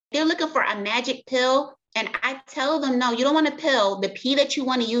They're looking for a magic pill. And I tell them, no, you don't want a pill. The P that you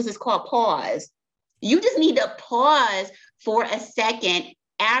want to use is called pause. You just need to pause for a second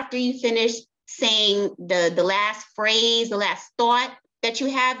after you finish saying the last phrase, the last thought that you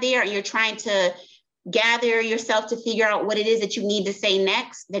have there, and you're trying to gather yourself to figure out what it is that you need to say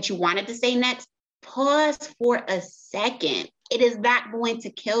next, that you wanted to say next. Pause for a second. It is not going to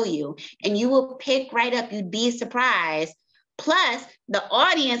kill you, and you will pick right up. You'd be surprised. Plus, the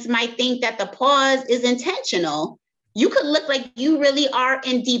audience might think that the pause is intentional. You could look like you really are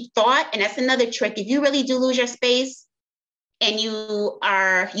in deep thought, and that's another trick. If you really do lose your space and you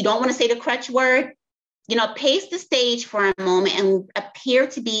don't want to say the crutch word, pace the stage for a moment and appear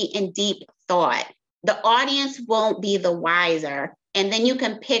to be in deep thought. The audience won't be the wiser, and then you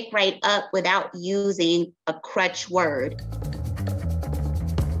can pick right up without using a crutch word.